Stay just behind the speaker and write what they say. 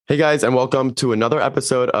Hey guys, and welcome to another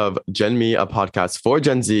episode of Gen Me, a podcast for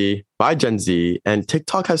Gen Z by Gen Z. And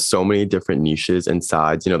TikTok has so many different niches and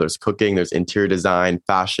sides. There's cooking, there's interior design,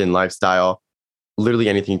 fashion, lifestyle, literally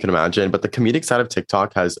anything you can imagine. But the comedic side of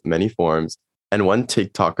TikTok has many forms. And one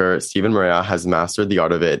TikToker, Stephen Morea, has mastered the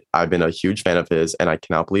art of it. I've been a huge fan of his, and I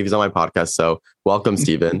cannot believe he's on my podcast. So welcome,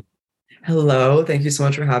 Stephen. Hello, thank you so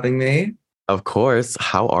much for having me. Of course.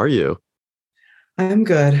 How are you? I'm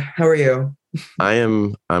good. How are you?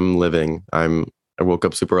 I'm living. I woke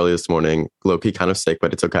up super early this morning, low-key kind of sick,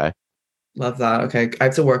 but it's okay. Love that. Okay. I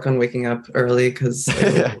have to work on waking up early because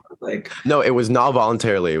like No, it was not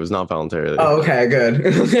voluntarily. It was not voluntarily. oh, okay,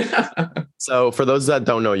 good. So for those that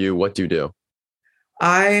don't know you, what do you do?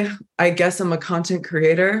 I guess I'm a content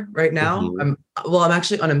creator right now. Mhm. I'm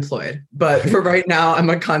actually unemployed, but for right now, I'm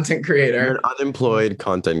a content You're creator. an unemployed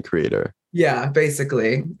content creator. Yeah,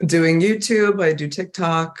 basically. Doing YouTube, I do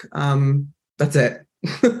TikTok. That's it.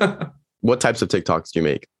 What types of TikToks do you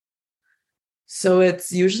make? So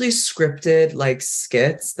it's usually scripted like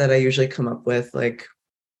skits that I usually come up with like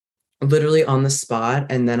literally on the spot,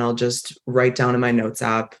 and then I'll just write down in my notes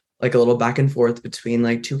app like a little back and forth between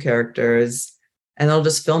like two characters, and I'll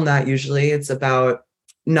just film that. Usually it's about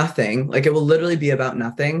nothing, like it will literally be about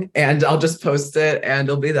nothing, and I'll just post it and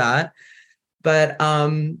it'll be that. But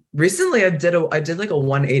recently I did like a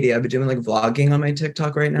 180. I've been doing like vlogging on my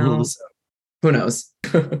TikTok right now, Mhm. so who knows.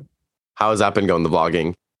 How has that been going, the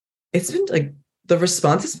vlogging? It's been like the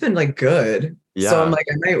response has been like good. So I'm Yeah. like,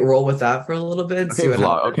 I might roll with that for a little bit, Okay, see what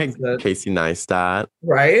vlog. happens. Okay, Casey Neistat.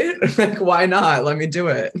 Right? Like, why not? Let me do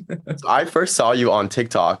it. So I first saw you on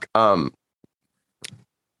TikTok,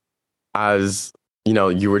 as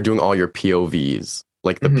you were doing all your POVs,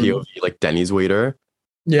 like the Mhm. POV, like Denny's waiter.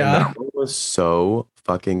 And Yeah. that one was so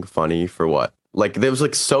fucking funny for what? Like, it was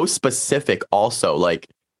like so specific also. Like,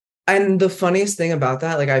 And the funniest thing about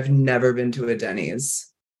that, like, I've never been to a Denny's.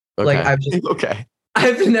 Like, okay. Okay.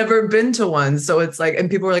 I've never been to one. So it's like, and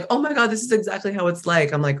people are like, oh my God, this is exactly how it's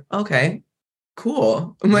like. I'm like, okay,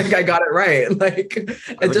 cool. I'm like, I got it right. Like, it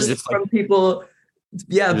Like, you just just like from people,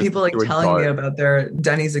 yeah, you just people like threw a telling me dart. about their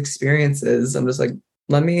Denny's experiences. I'm just like,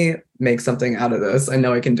 let me make something out of this. I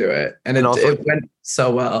know I can do it. And And also, it went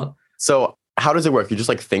so well. so how does it work? You just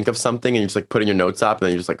like think of something and you just like put in your notes app and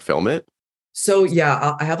then you just like film it. So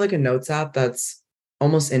yeah, I have like a notes app that's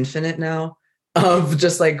almost infinite now of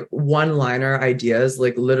just like one-liner ideas.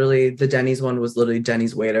 Like literally the Denny's one was literally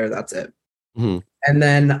Denny's waiter, that's it. Mhm. And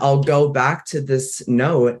then I'll go back to this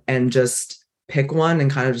note and just pick one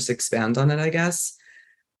and kind of just expand on it, I guess.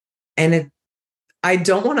 And I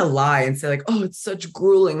don't want to lie and say like, oh, it's such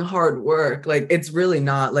grueling hard work. Like it's really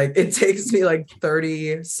not. Like it takes me like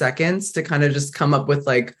 30 seconds to kind of just come up with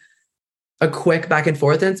like a quick back and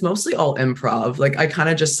forth, and it's mostly all improv. Like I kind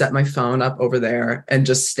of just set my phone up over there and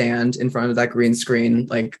just stand in front of that green screen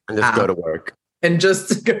like And just go app to work. and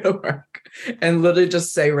just go to work and literally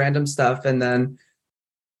just say random stuff and then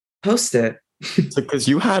post it. So because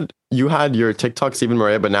you had your TikTok Stephen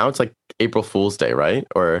Morea, but now it's like April Fool's Day, right?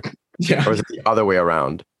 Yeah. Or is it the other way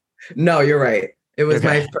around? No, you're right. Okay. It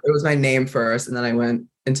was my name first, and then I went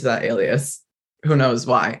into that alias. Who knows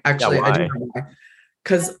why? Yeah, Actually, I do why? know why.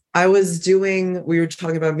 Because we were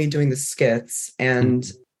talking about me doing the skits, and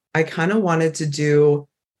I kind of wanted to do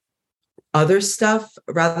other stuff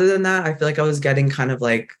rather than that. I feel like I was getting kind of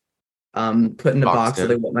like put in a Boxed box of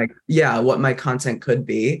like in. what my content could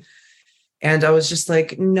be. And I was just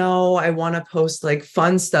like, no, I want to post like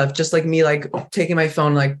fun stuff, just like me like taking my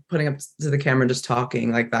phone, like putting up to the camera and just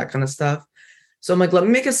talking, like that kind of stuff. So I'm like, let me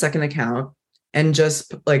make a second account and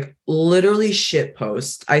just like literally shit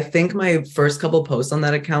post. I think my first couple posts on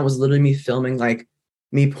that account was literally me filming like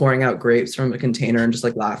me pouring out grapes from a container and just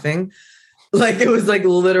like laughing. Like it was like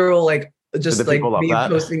literal, like Did the just like people love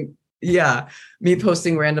that? me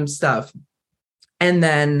posting random stuff. And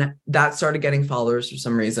then that started getting followers for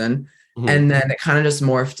some reason. Mhm. And then it kind of just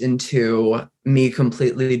morphed into me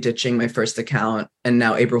completely ditching my first account. And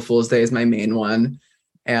now April Fool's Day is my main one.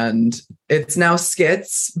 And it's now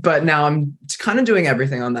skits, but now I'm kind of doing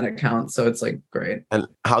everything on that account. So it's like great. And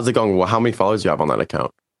how's it going? Well, how many followers do you have on that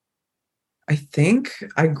account? I think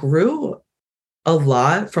I grew a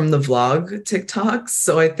lot from the vlog TikToks.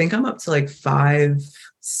 So I think I'm up to like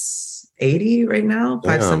 580 right now,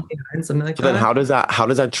 Damn. 579, something like So then that. how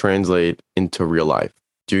does that translate into real life?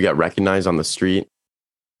 Do you get recognized on the street?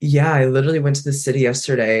 Yeah, I literally went to the city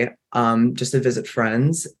yesterday just to visit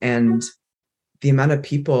friends, and the amount of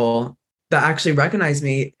people that actually recognize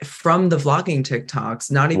me from the vlogging TikToks,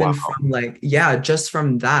 not even Wow. from like, yeah, just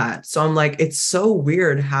from that. So I'm like, it's so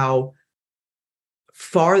weird how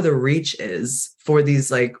far the reach is for these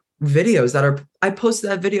like videos that are, I posted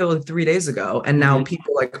that video like 3 days ago, and now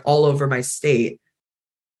people like all over my state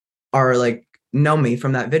are like know me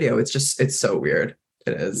from that video. It's so weird.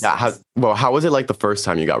 It is. Yeah. How was it like the first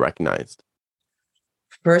time you got recognized?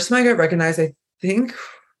 First time I got recognized, I think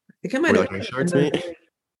I might Were you have like, are you sure it's me?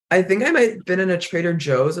 I think I might have been in a Trader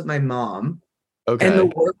Joe's with my mom. And the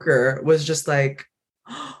Okay. worker was just like,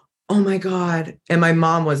 oh my God. And my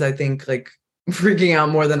mom was, I think, like freaking out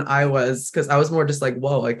more than I was, because I was more just like,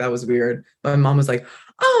 whoa, like that was weird. My mom was like,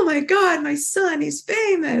 oh my God, my son, he's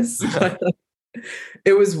famous. But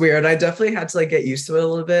it was weird. I definitely had to like get used to it a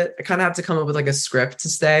little bit. I kind of have to come up with like a script to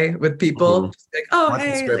stay with people. Mhm. Like, oh, What's the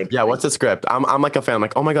hey, script? like Yeah, what's the script? I'm like a fan. I'm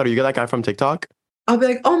like, oh my God, are you that guy from TikTok? I'll be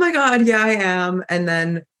like, oh my God, yeah, I am. And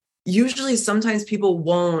then usually sometimes people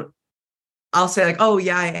won't, I'll say like, oh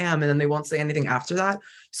yeah, I am. And then they won't say anything after that.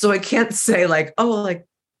 So I can't say like, oh, like,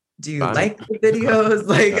 do you Funny. like the videos?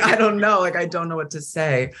 Like, Yeah. I don't know. Like, I don't know what to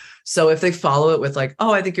say. So if they follow it with like,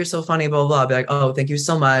 oh, I think you're so funny, blah, blah, blah, I'll be like, oh, thank you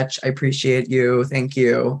so much. I appreciate you. Thank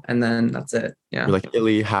you. And then that's it. Yeah. You're like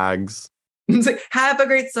Illy Hags. It's like, have a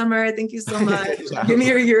great summer. Thank you so much. Yeah. Give me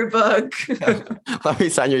your yearbook. Let me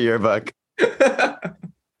sign your yearbook.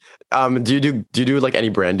 Do you do like any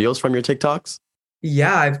brand deals from your TikToks?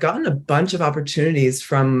 Yeah, I've gotten a bunch of opportunities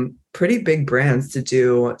from pretty big brands to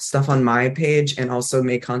do stuff on my page and also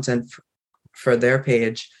make content for their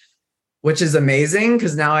page, which is amazing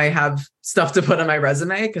because now I have stuff to put on my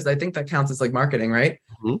resume because I think that counts as like marketing, right?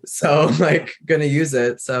 Mhm. So I'm like gonna use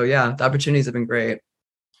it. So yeah, the opportunities have been great.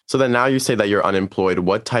 So then now you say that you're unemployed.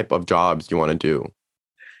 What type of jobs do you want to do?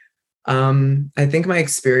 I think my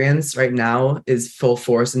experience right now is full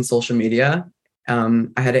force in social media. I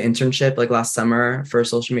had an internship like last summer for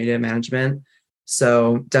social media management.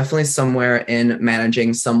 So definitely somewhere in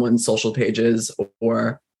managing someone's social pages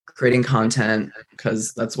or creating content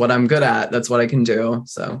because that's what I'm good at. That's what I can do.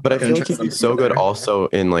 So But I gonna feel try like you'd be something so good there. also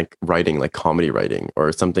in like writing, like comedy writing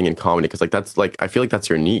or something in comedy. Cause like that's like I feel like that's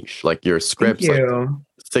your niche. Like your Thank scripts, like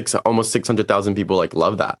you. almost 600,000 people like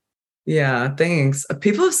love that. Yeah, thanks.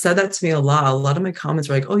 People have said that to me a lot. A lot of my comments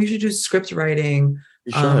are like, "Oh, you should do script writing."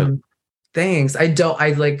 You should. Um, Thanks. I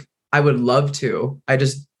would love to. I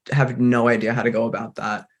just have no idea how to go about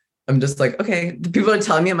that. I'm just like, okay, the people are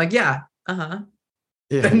telling me, I'm like, yeah, uh-huh.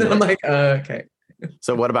 Yeah, And then yeah. I'm like, okay.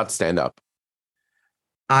 So what about stand up?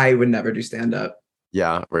 I would never do stand up.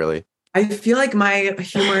 Yeah, really. I feel like my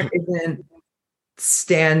humor isn't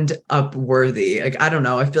stand up worthy. Like, I don't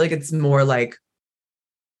know. I feel like it's more like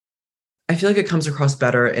I feel like it comes across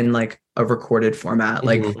better in like a recorded format,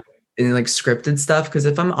 like Mhm. in like scripted stuff. Because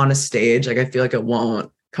if I'm on a stage, like I feel like it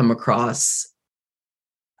won't come across.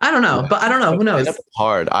 I don't know, Yeah. but I don't know. Who Stand up knows? is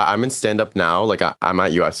hard. I'm in stand up now. Like I'm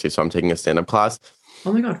at USC, so I'm taking a stand up class,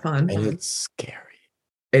 Oh my God, fun. and it's scary.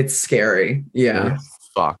 It's scary. Holy Yeah.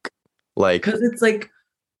 fuck. Like, Because it's like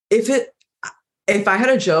if it if I had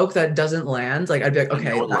a joke that doesn't land, like I'd be like, and no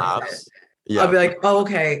okay, one that's it. laughs. I'll Yeah. be like, oh,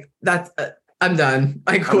 okay, that's I'm done.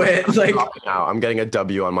 I I'm, quit. I'm Like dropping out. I'm getting a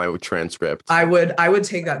W on my transcript. I would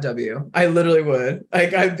take that W. I literally would.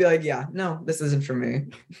 Like I'd be like, yeah, no, this isn't for me.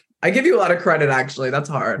 I give you a lot of credit actually. That's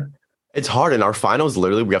hard. It's hard. In our finals,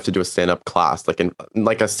 literally, we have to do a stand-up class, like in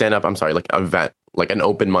like a stand-up, I'm sorry, like event, like an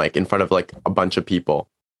open mic in front of like a bunch of people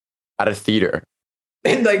at a theater.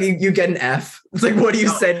 And like you get an F. It's like, what do you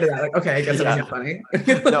say to that? Like, okay, I guess it Yeah. wasn't funny.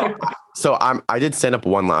 No, so I did stand-up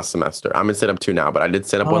one last semester. I'm in stand-up two now, but I did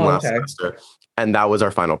stand-up one Oh, last okay. semester, and that was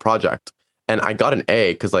our final project. And I got an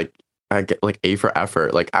A because like I get like A for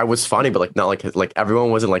effort. Like I was funny, but like not like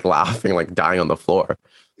everyone wasn't like laughing, like dying on the floor.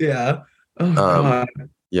 Yeah. Oh Um, God.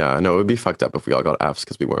 yeah, no, it would be fucked up if we all got Fs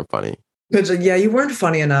because we weren't funny. But like, yeah, you weren't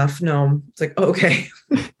funny enough. No. It's like, oh, okay.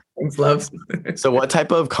 Thanks, love. So what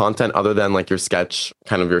type of content other than like your sketch,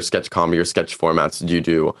 kind of your sketch comedy, your sketch formats do you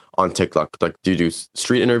do on TikTok? Like do you do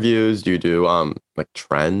street interviews? Do you do like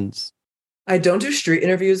trends? I don't do street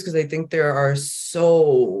interviews because I think there are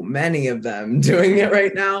so many of them doing it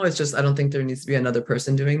right now. It's just I don't think there needs to be another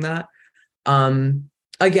person doing that. Um,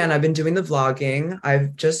 Again, I've been doing the vlogging.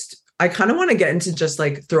 I kind of want to get into just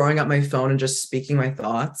like throwing up my phone and just speaking my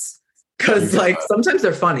thoughts because like sometimes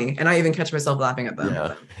they're funny and I even catch myself laughing at them.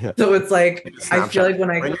 Yeah. Yeah. So it's like I feel like when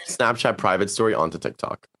Bring your Snapchat private story onto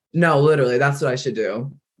TikTok. no, literally, that's what I should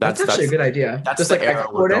do. That's actually a good idea. That's Just the like era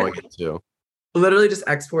we're export going it, into. literally just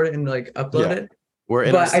export it and like upload Yeah. it. We're in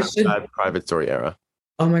a But I should, Snapchat private story era.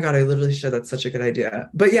 oh my God, I literally should. That's such a good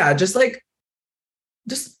idea. But yeah, just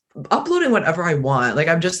uploading whatever I want. Like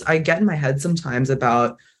I get in my head sometimes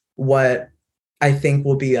about what I think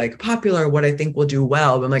will be like popular, what I think will do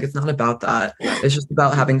well. But I'm like, it's not about that. It's just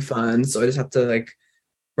about having fun. So I just have to like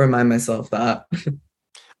remind myself that.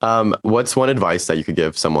 What's one advice that you could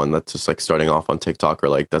give someone that's just like starting off on TikTok or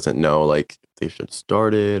like doesn't know like they should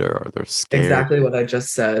start it or they're scared? Exactly what I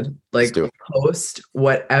just said. Just Like do it. post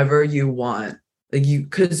whatever you want. Like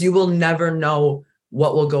because you will never know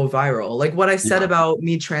what will go viral. Like what I said Yeah. about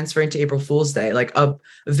me transferring to April Fool's Day, like a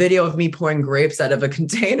video of me pouring grapes out of a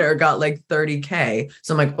container got like 30K.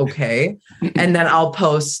 So I'm like, okay. And then I'll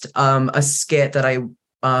post a skit that I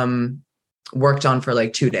worked on for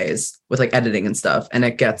like 2 days with like editing and stuff, and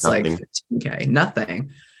it gets Nothing. like 15K,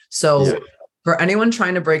 nothing. So Yeah. for anyone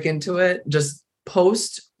trying to break into it, just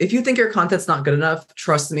post. If you think your content's not good enough,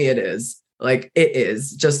 trust me, it is. Like it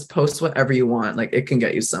is. Just post whatever you want. Like it can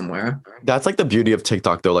get you somewhere. That's like the beauty of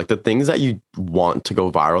TikTok though. Like the things that you want to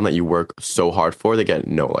go viral and that you work so hard for, they get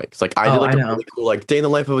no likes. Like I did Oh, like I a know. really cool like day in the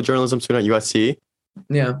life of a journalism student at USC.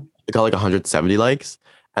 Yeah. It got like 170 likes.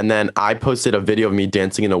 And then I posted a video of me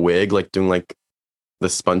dancing in a wig, like doing like the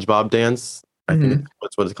SpongeBob dance. I think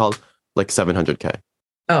that's what it's called. Like 700K.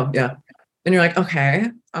 Oh, yeah. And you're like, okay,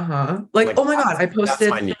 like, Like oh my God, I that's my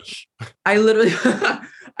posted, niche. I literally,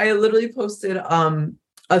 I literally posted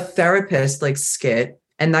a therapist like skit,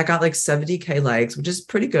 and that got like 70K likes, which is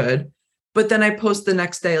pretty good. But then I post the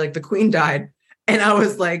next day, like the queen died, and I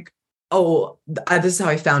was like, oh, this is how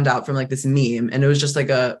I found out from like this meme, and it was just like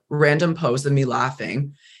a random post of me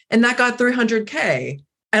laughing, and that got 300K,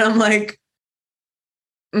 and I'm like,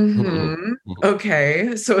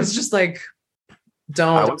 okay, so it's just like, I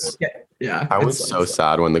don't was get, yeah, I was it's so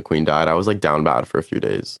sad when the queen died. I was like down bad for a few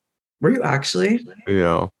days. were you actually? You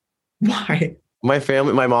know, Why? my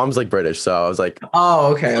family, my mom's like British, so I was like,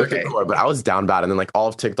 Oh, okay, okay. but I was down bad, and then like all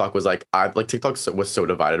of TikTok was like, I like TikTok was so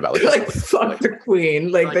divided about like, Like fuck the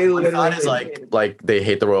queen. Like they one literally side is like they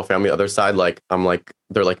hate the royal family. The other side, like I'm like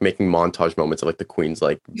they're like making montage moments of like the queen's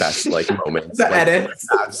like best like moments, the like, edits.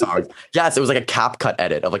 sad songs. Yes, it was like a cap cut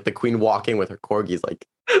edit of like the queen walking with her corgis, like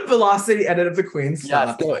Velocity edit of the queen. yes,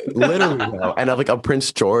 Stop. no, literally, no. And of like a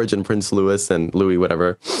Prince George and Prince Louis and Louis,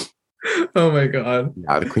 whatever. Oh my God.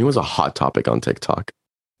 Yeah, the queen was a hot topic on TikTok.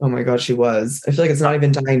 Oh my God, she was. I feel like it's not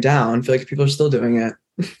even dying down. I feel like people are still doing it.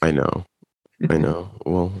 I know.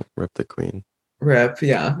 Well, rip the queen. Rip.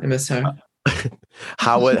 Yeah, I miss her.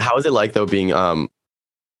 How is it like though being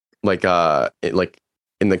like like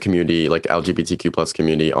in the community, like LGBTQ plus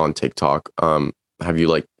community on TikTok? Have you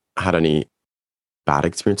like had any bad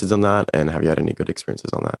experiences on that, and have you had any good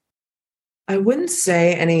experiences on that? I wouldn't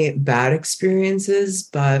say any bad experiences,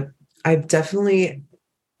 but I've definitely,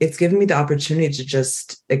 it's given me the opportunity to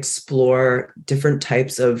just explore different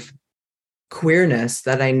types of queerness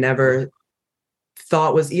that I never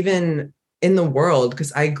thought was even in the world.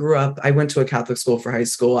 Because I went to a Catholic school for high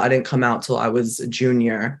school. I didn't come out till I was a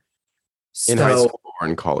junior. In high school or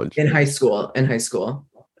in college? In high school.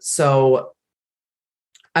 So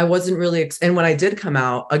I wasn't really, and when I did come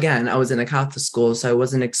out, again, I was in a Catholic school, so I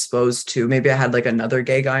wasn't exposed to, maybe I had like another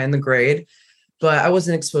gay guy in the grade, but I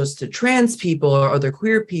wasn't exposed to trans people or other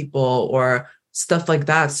queer people or stuff like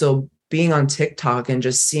that. So being on TikTok and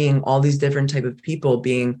just seeing all these different type of people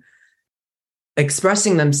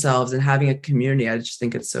expressing themselves and having a community, I just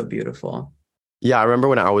think it's so beautiful. Yeah, I remember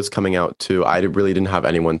when I was coming out too, I really didn't have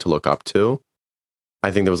anyone to look up to. I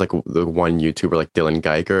think there was like the one YouTuber like Dylan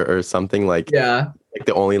Geiger or something, like like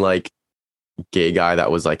the only like gay guy that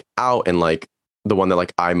was like out, and like the one that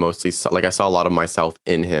like I mostly saw, like I saw a lot of myself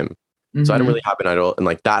in him. So I didn't really have an idol, and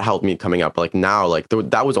like that helped me coming up. But like now, like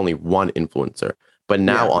that was only one influencer. But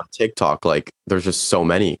now on TikTok, like there's just so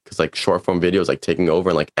many, because like short form videos like taking over,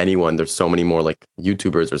 and like anyone, there's so many more like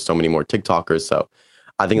YouTubers, there's so many more TikTokers. So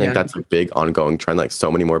I think like that's a big ongoing trend. Like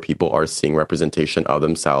so many more people are seeing representation of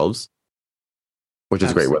themselves, which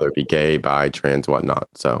is great, whether it be gay, bi, trans, whatnot.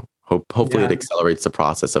 So hopefully it accelerates the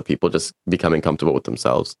process of people just becoming comfortable with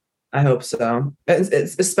themselves. I hope so.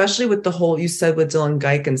 It's especially with the whole, you said with Dylan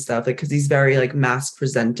Geik and stuff, like, because he's very like mask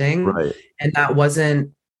presenting, Right. And that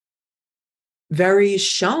wasn't very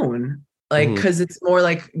shown, like, because it's more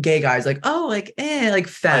like gay guys, like, oh, like, like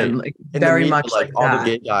femme, like very much like all that.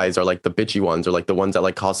 the gay guys are like the bitchy ones, or like the ones that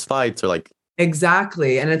like cause fights, or like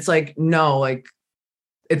exactly. And it's like, no, like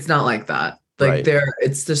it's not like that. Like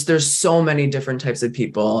it's just, there's so many different types of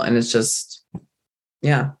people, and it's just,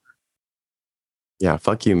 yeah,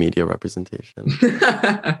 fuck you, media representation.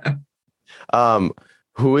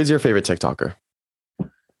 Who is your favorite TikToker?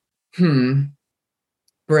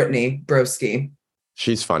 Brittany Broski.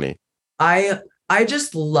 She's funny. I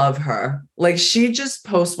just love her. Like, she just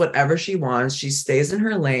posts whatever she wants. She stays in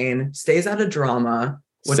her lane, stays out of drama,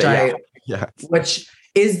 which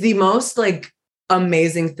is the most like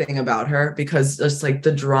amazing thing about her, because just like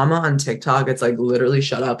the drama on TikTok, it's like literally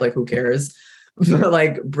shut up, like who cares? But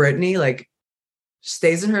like Brittany, like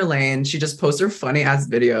stays in her lane. She just posts her funny ass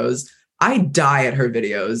videos. I die at her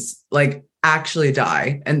videos, like actually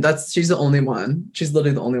die. And she's the only one. She's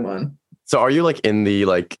literally the only one. So are you like in the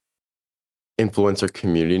like influencer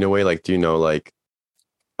community in a way? Like, do you know like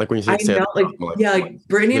when you I say know, like, like, yeah, like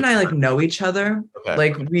Brittany and I like know each other. okay.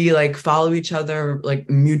 Like we like follow each other, like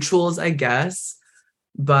mutuals, I guess.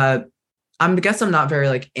 But I guess I'm not very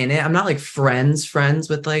like in it. I'm not like friends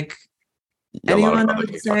with like A lot of anyone, I other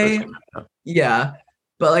would say. TikTokers. Yeah. Yeah.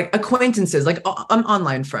 But like acquaintances, like I'm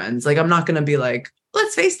online friends. Like I'm not gonna be like,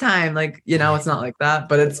 let's FaceTime. Like, it's not like that.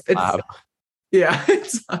 But it's yeah,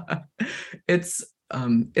 it's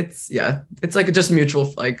like just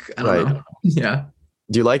mutual, like, I don't know. Yeah.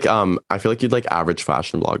 Do you like I feel like you'd like average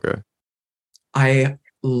fashion blogger. I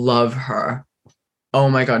love her. Oh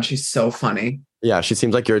my God, she's so funny. Yeah, she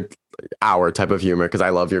seems like our type of humor because I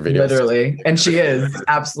love your videos. Literally. And she is.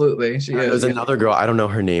 Absolutely. She is. There's another girl, I don't know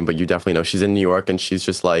her name, but you definitely know. She's in New York and she's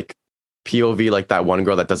just like POV, like that one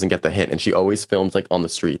girl that doesn't get the hint. And she always films like on the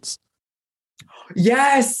streets.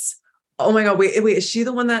 Yes. Oh my God. Wait. Is she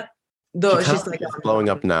the one that she's like blowing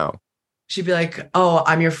up now? She'd be like, oh,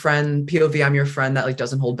 I'm your friend. POV, I'm your friend that like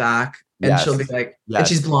doesn't hold back. And she'll be like, and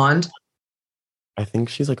she's blonde. I think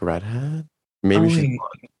she's like redhead. Maybe she's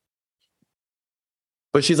blonde.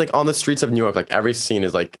 But she's like on the streets of New York. Like every scene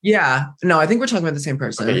is like. Yeah. No, I think we're talking about the same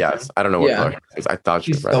person. Okay, yes. I don't know what color she is. I thought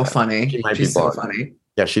she was so funny. She might be so funny.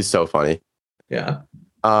 Yeah, she's so funny. Yeah.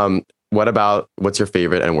 What's your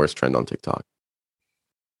favorite and worst trend on TikTok?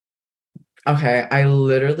 Okay, I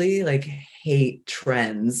literally like hate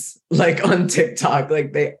trends like on TikTok.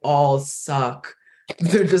 Like they all suck.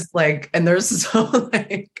 They're just like, and they're so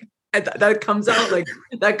like that comes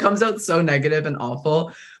out so negative and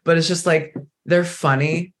awful. But it's just like they're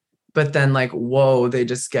funny, but then like, whoa, they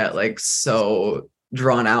just get like so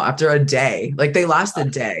drawn out after a day. Like they last a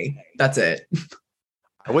day. That's it.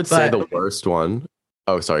 I would say the worst one.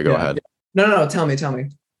 Oh, sorry. Go ahead. No. Tell me.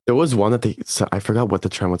 There was one that I forgot what the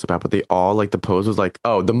trend was about, but they all like the pose was like,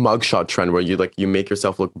 oh, the mugshot trend where you make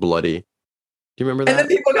yourself look bloody. Do you remember that? And then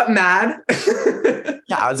people got mad.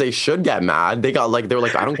 Yeah, as they should get mad. They were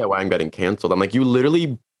like, I don't get why I'm getting canceled. I'm like, you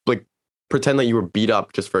literally like pretend that you were beat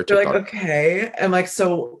up just for a TikTok. You're like, okay. I'm like,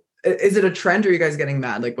 so is it a trend or are you guys getting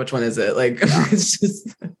mad? Like, which one is it? Like, it's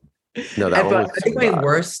just. No, that one was I think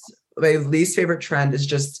my least favorite trend is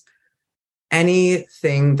just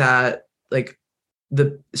anything that like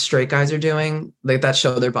the straight guys are doing, like that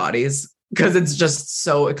show their bodies, because it's just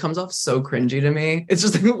it comes off so cringy to me. It's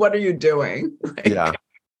just like, what are you doing? Like, yeah,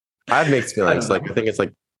 I have mixed feelings. Like I think it's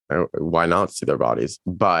like, why not see their bodies?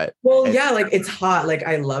 But like it's hot. Like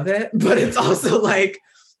I love it, but it's also like,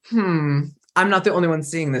 I'm not the only one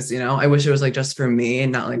seeing this. I wish it was like just for me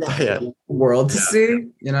and not like the whole world to see.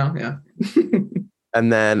 Yeah.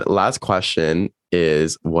 And then last question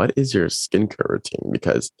is, what is your skincare routine?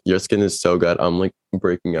 Because your skin is so good. I'm like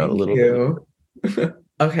breaking out a little bit.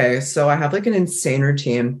 Okay, so I have like an insane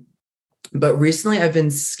routine, but recently I've been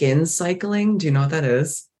skin cycling. Do you know what that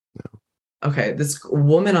is? No. Okay, this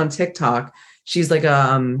woman on TikTok, she's like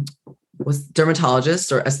a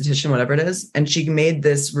dermatologist or esthetician, whatever it is, and she made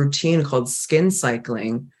this routine called skin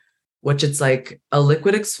cycling, which it's like a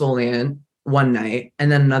liquid exfoliant one night, and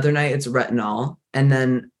then another night it's retinol, and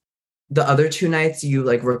then the other 2 nights you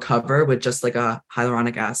like recover with just like a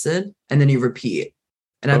hyaluronic acid, and then you repeat.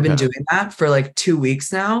 And I've been doing that for like 2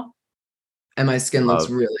 weeks now, and my skin looks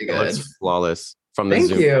really good. It looks flawless from the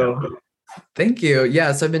Zoom. Thank you.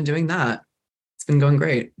 Yeah, so I've been doing that. It's been going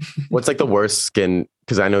great. What's like the worst skin?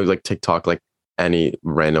 Because I know like TikTok, like any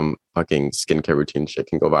random fucking skincare routine shit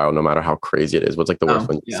can go viral no matter how crazy it is. What's like the worst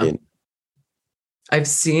one you've seen? I've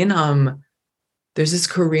seen there's this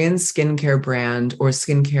Korean skincare brand or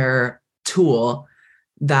skincare tool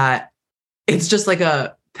that it's just like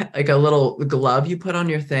a little glove you put on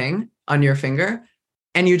your finger,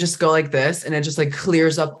 and you just go like this, and it just like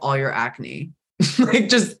clears up all your acne, like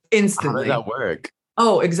just instantly. How does that work?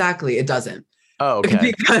 Oh, exactly. It doesn't. Oh,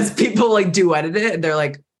 okay. Because people like duetted it,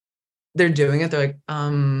 and they're doing it. They're like,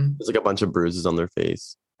 there's like a bunch of bruises on their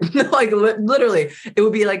face. Like literally, it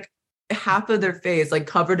would be like half of their face like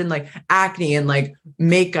covered in like acne and like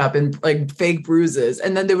makeup and like fake bruises,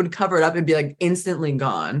 and then they would cover it up and be like instantly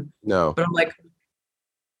gone. No, but I'm like,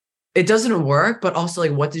 it doesn't work. But also,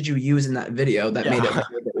 like, what did you use in that video that made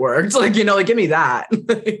it worked? Like, like, give me that.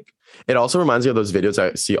 It also reminds me of those videos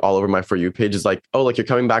I see all over my For You page. Is like, oh, like you're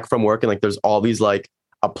coming back from work and like there's all these like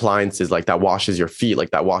appliances like that washes your feet,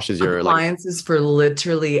 like that washes your appliances, like, for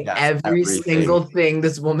literally every single thing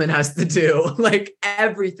this woman has to do, like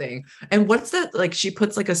everything. And what's that? Like she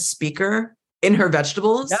puts like a speaker in her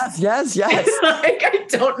vegetables. Yes. Like, I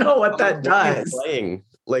don't know what that does. Playing.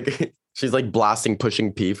 Like she's like blasting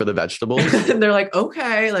pushing P for the vegetables. And they're like,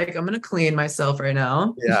 okay, like I'm gonna clean myself right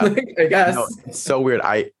now. Yeah. Like, I guess. No, it's so weird.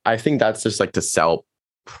 I think that's just like to sell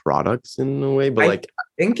products in a way, but like I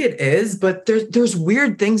think it is, but there's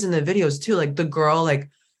weird things in the videos too. Like the girl, like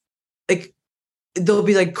there'll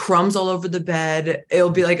be like crumbs all over the bed.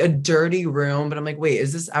 It'll be like a dirty room, but I'm like, wait,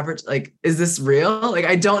 is this average? Like, is this real? Like,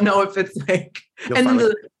 I don't know if it's like, and then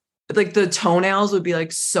the toenails would be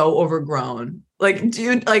like so overgrown. Like,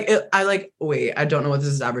 dude, like I like, wait, I don't know what this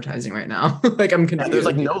is advertising right now. Like, I'm confused. There's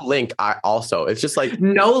like no link. It's just like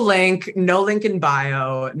no link in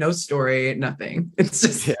bio, no story, nothing. It's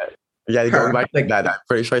just going back to that. I'm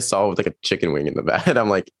pretty sure I saw it with like a chicken wing in the bed. I'm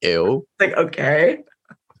like, ew. Like, okay.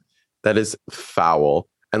 That is foul.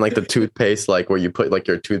 And like the toothpaste, like where you put like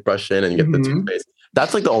your toothbrush in and you get the toothpaste.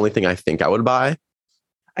 That's like the only thing I think I would buy.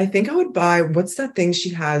 I think I would buy, what's that thing she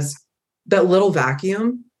has? That little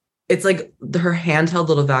vacuum. It's like her handheld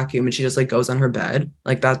little vacuum, and she just like goes on her bed.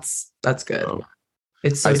 Like that's good. Oh.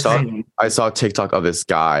 It's so tiny. I saw a TikTok of this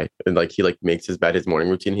guy, and like he like makes his bed, his morning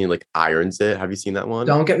routine. He like irons it. Have you seen that one?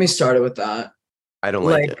 Don't get me started with that. I don't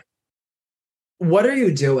like it. What are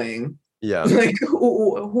you doing? Yeah. Like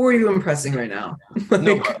who are you impressing right now?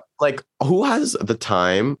 like who has the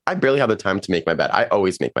time? I barely have the time to make my bed. I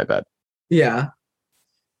always make my bed. Yeah.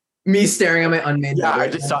 Me staring at my unmade bed. Yeah, I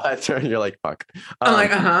just saw that turn. You're like, fuck. I'm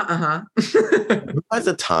like, Who has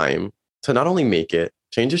the time to not only make it,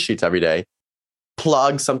 change the sheets every day,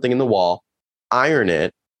 plug something in the wall, iron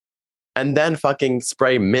it, and then fucking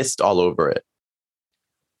spray mist all over it?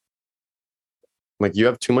 Like, you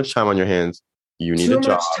have too much time on your hands. You need a job. Too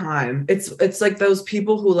much time. It's like those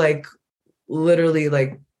people who like literally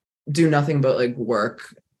like do nothing but like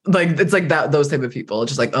work. Like it's like that, those type of people.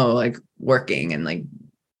 Just like, oh, like working and like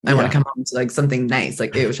I want to come home to like something nice.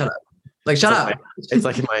 Like, ew, shut up. Like, shut up. It's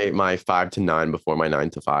like my 5 to 9 before my 9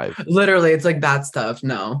 to 5. Literally, it's like that stuff.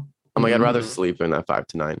 No. I'm like, I'd rather sleep than that 5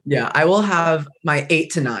 to 9. Yeah, I will have my 8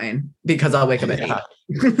 to 9 because I'll wake up at 8.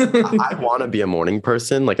 I want to be a morning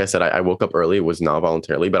person. Like I said, I woke up early. It was not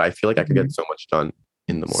voluntarily, but I feel like I could get so much done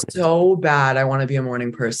in the morning. So bad. I want to be a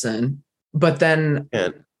morning person. But then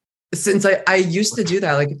since I used to do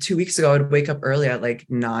that, like 2 weeks ago, I'd wake up early at like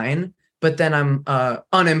 9. But then I'm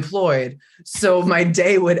unemployed. So my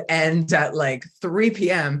day would end at like 3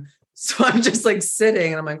 p.m. So I'm just like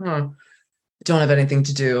sitting and I'm like, don't have anything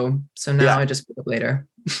to do. So now I just wake up later.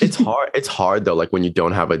 It's hard. It's hard though. Like when you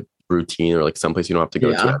don't have a routine or like someplace you don't have to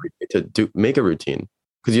go to every day to make a routine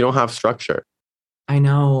because you don't have structure. I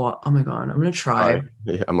know. Oh my God. I'm going to try.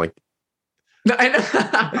 I'm like, I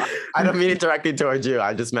know. I don't mean it directly towards you.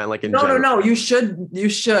 I just meant like in general. No. You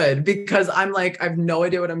should because I'm like, I have no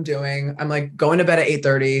idea what I'm doing. I'm like going to bed at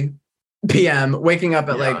 8:30 p.m., waking up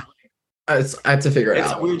at like, I have to figure it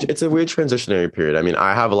out. It's a weird transitionary period. I mean,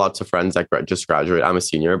 I have lots of friends that just graduate. I'm a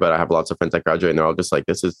senior, but I have lots of friends that graduate and they're all just like,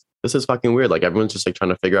 this is fucking weird. Like everyone's just like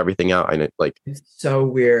trying to figure everything out. And it's so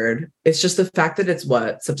weird. It's just the fact that it's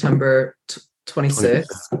September 26th.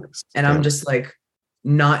 And I'm just like,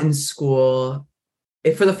 not in school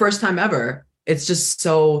for the first time ever. It's just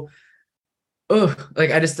so like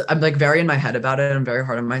I'm like very in my head about it. I'm very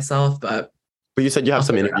hard on myself, but you said you have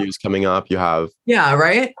some interviews coming up. You have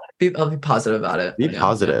right. I'll be positive about it. Be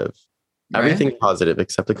positive. Right? Everything positive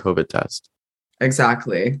except the COVID test.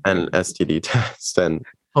 Exactly. And STD test and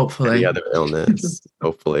hopefully any other illness.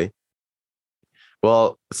 Hopefully.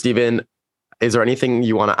 Well, Stephen, is there anything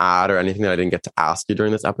you want to add or anything that I didn't get to ask you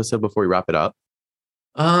during this episode before we wrap it up?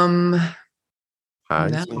 No,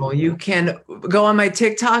 you can go on my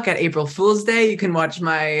TikTok at April Fool's Day. You can watch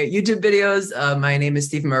my YouTube videos. My name is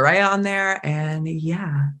Stephen Morea on there. And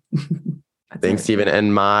thanks, Stephen.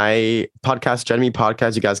 And my podcast, Gen Me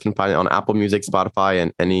Podcast, you guys can find it on Apple Music, Spotify,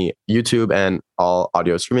 and any YouTube and all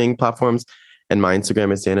audio streaming platforms. And my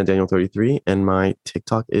Instagram is DanielDaniel33. And my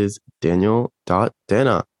TikTok is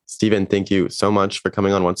Daniel.Dana. Stephen, thank you so much for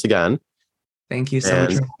coming on once again. Thank you so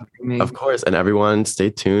much for having me. Of course. And everyone, stay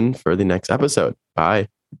tuned for the next episode. Bye.